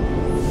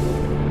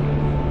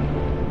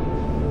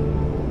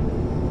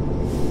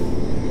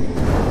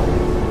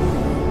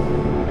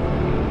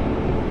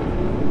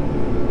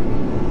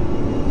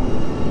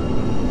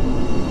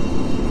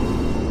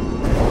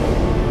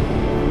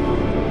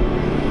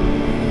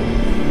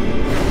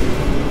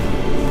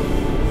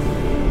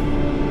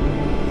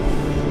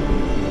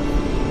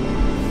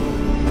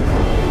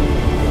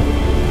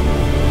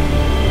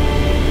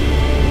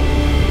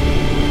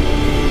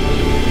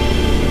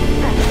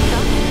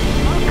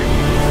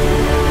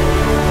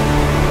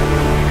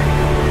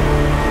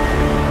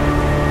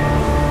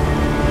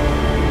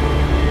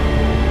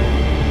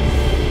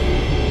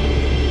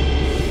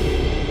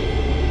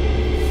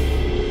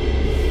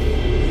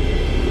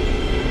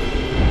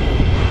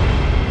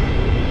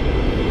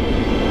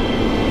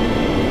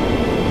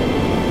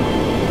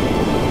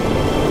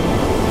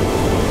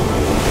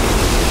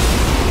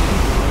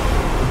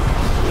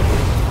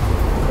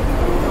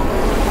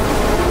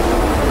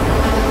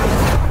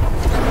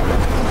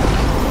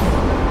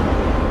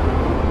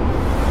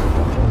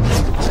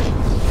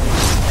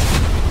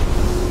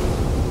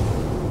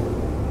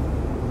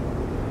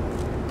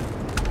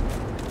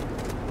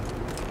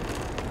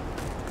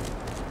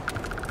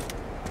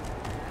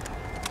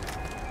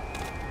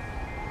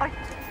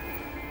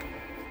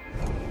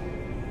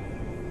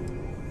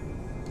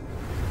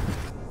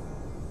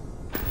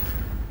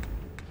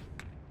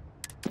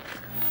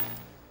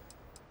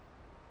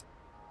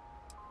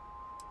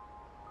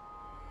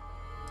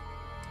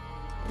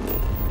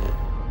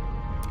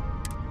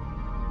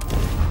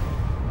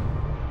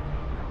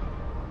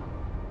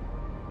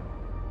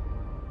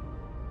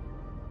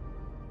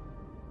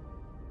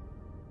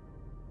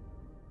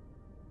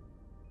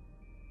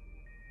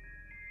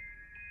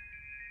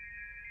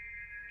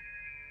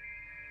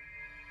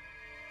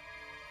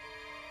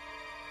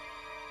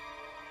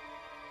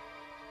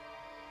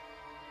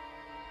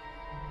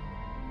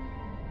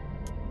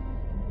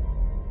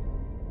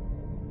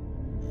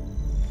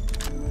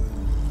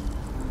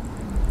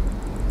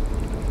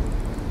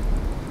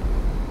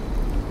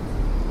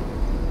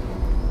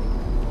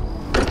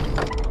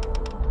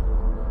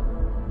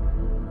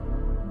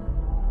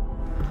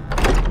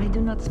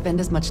 not spend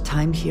as much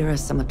time here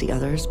as some of the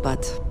others,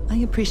 but I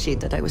appreciate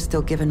that I was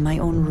still given my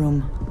own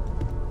room.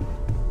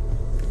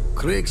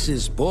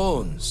 Crix's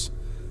bones.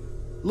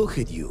 Look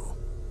at you.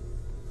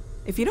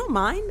 If you don't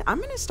mind,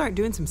 I'm gonna start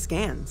doing some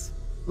scans.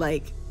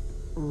 Like,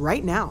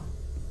 right now.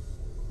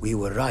 We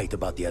were right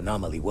about the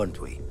anomaly,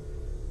 weren't we?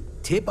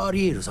 Tip our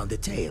ears on the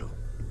tale.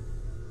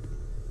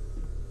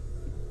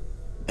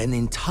 An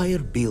entire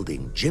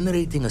building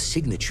generating a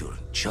signature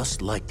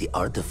just like the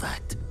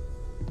artifact.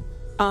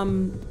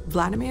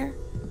 Vladimir,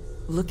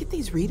 look at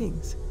these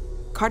readings.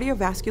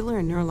 Cardiovascular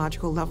and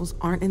neurological levels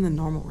aren't in the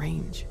normal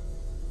range.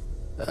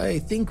 I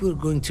think we're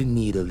going to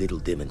need a little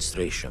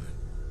demonstration.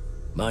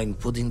 Mind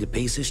putting the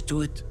paces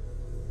to it?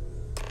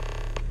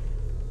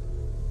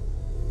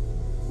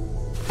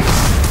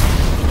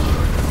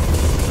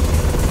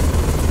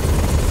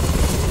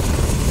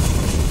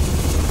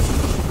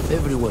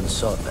 Everyone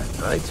saw that,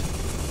 right?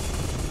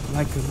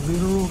 Like a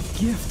literal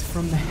gift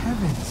from the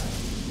heavens.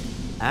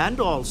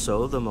 And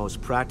also the most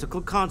practical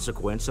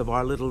consequence of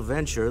our little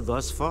venture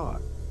thus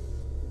far.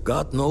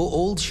 Got no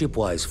old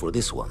shipwise for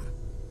this one.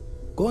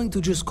 Going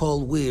to just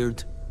call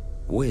weird,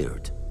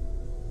 weird.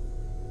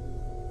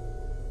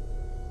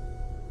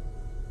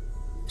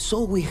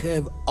 So we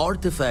have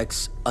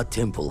artifacts, a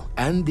temple,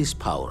 and this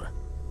power.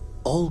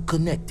 All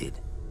connected.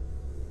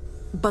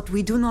 But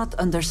we do not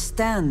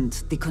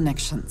understand the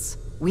connections.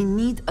 We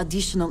need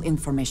additional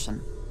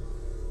information.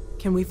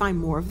 Can we find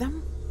more of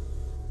them?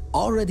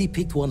 Already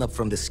picked one up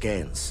from the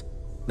scans.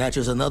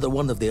 Matches another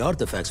one of the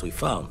artifacts we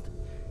found.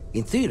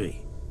 In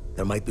theory,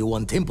 there might be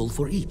one temple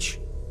for each.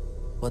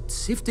 But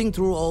sifting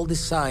through all the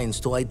signs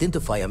to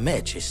identify a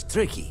match is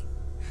tricky.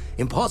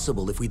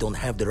 Impossible if we don't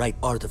have the right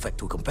artifact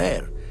to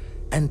compare.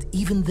 And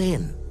even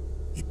then,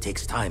 it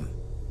takes time.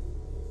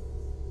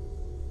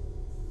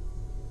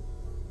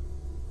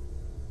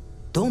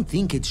 Don't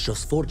think it's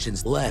just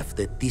Fortune's laugh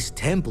that this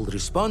temple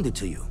responded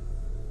to you.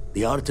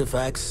 The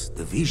artifacts,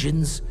 the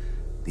visions,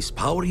 this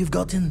power you've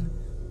gotten,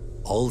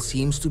 all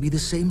seems to be the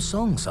same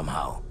song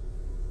somehow.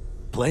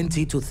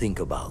 Plenty to think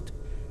about.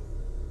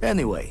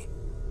 Anyway,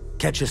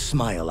 catch a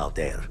smile out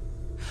there.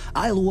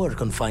 I'll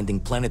work on finding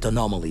planet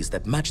anomalies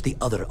that match the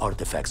other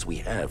artifacts we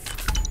have.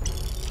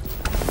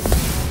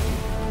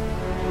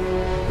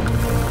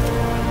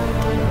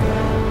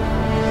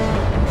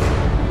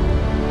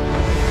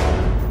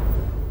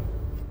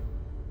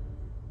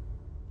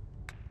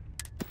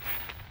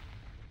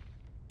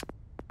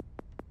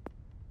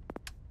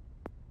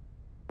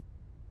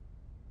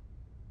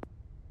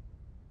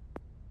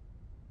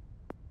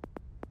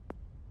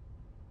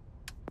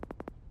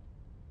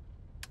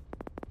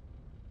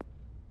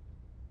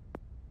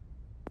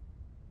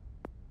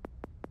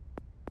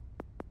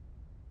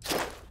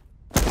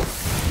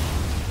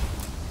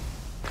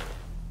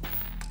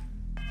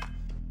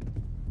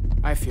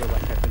 I feel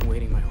like I've been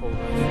waiting my whole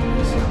life for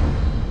this.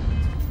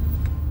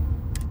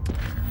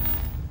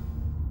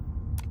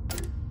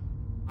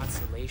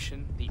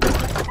 Consolation, the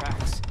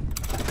artifacts.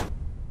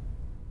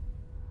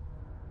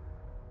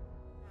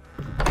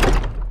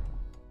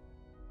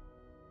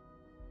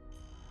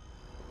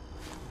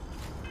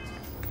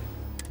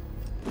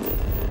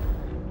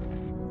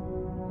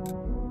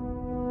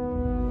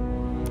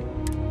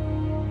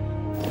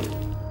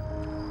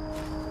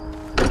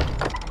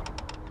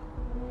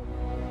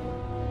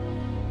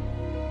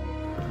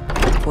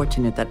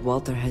 Fortunate that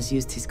Walter has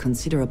used his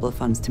considerable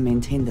funds to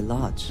maintain the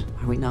lodge,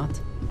 are we not?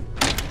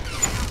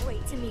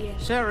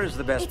 Sarah's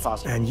the best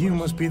possible. And you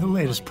must be the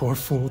latest poor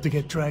fool to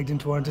get dragged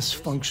into our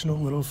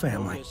dysfunctional little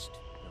family. Focused,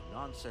 no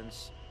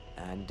nonsense,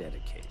 and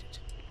dedicated.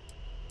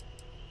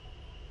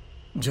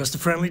 Just a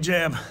friendly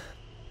jab.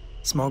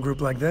 Small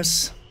group like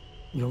this,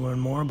 you'll learn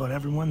more about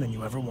everyone than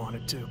you ever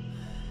wanted to.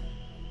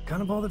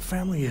 Kind of all that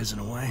family is in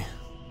a way.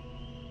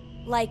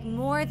 Like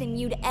more than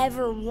you'd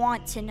ever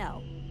want to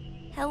know.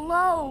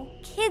 Hello,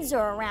 kids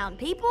are around,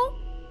 people.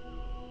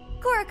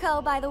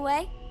 Kuriko, by the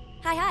way.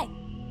 Hi.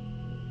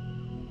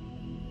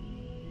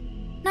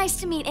 Nice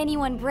to meet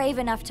anyone brave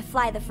enough to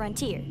fly the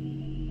frontier.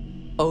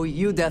 Oh,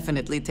 you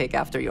definitely take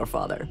after your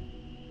father.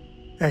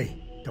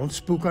 Hey, don't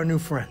spook our new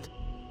friend.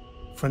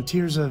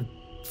 Frontier's a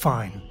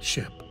fine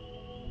ship.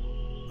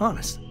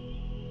 Honest.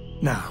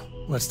 Now,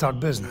 let's talk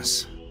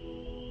business.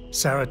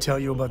 Sarah tell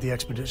you about the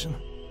expedition?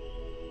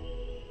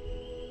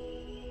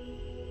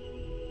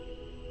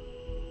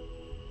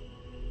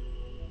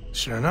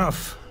 Sure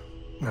enough,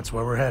 that's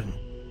where we're heading.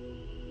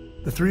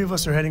 The three of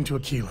us are heading to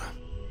Aquila,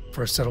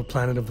 first settled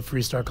planet of the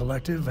Freestar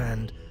Collective,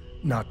 and,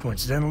 not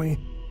coincidentally,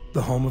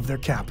 the home of their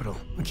capital,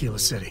 Aquila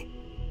City.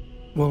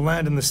 We'll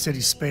land in the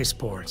city's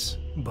spaceports,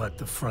 but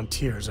the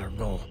frontier's our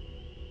goal.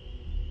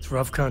 It's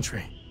rough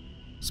country.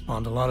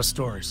 Spawned a lot of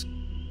stories.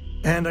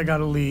 And I got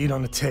a lead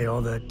on a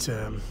tale that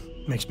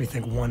makes me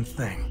think one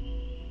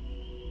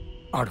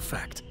thing.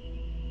 Artifact.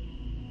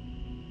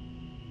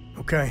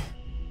 Okay.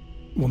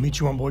 We'll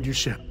meet you on board your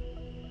ship.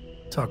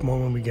 Talk more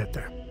when we get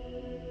there.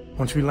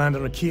 Once we land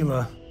on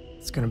Aquila,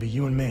 it's gonna be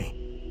you and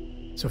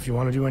me. So if you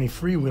want to do any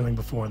freewheeling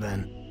before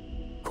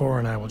then, Cora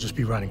and I will just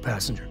be riding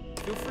passenger.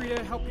 feel free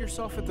to help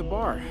yourself at the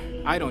bar.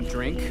 I don't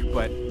drink,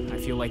 but I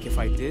feel like if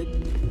I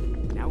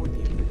did, now would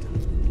be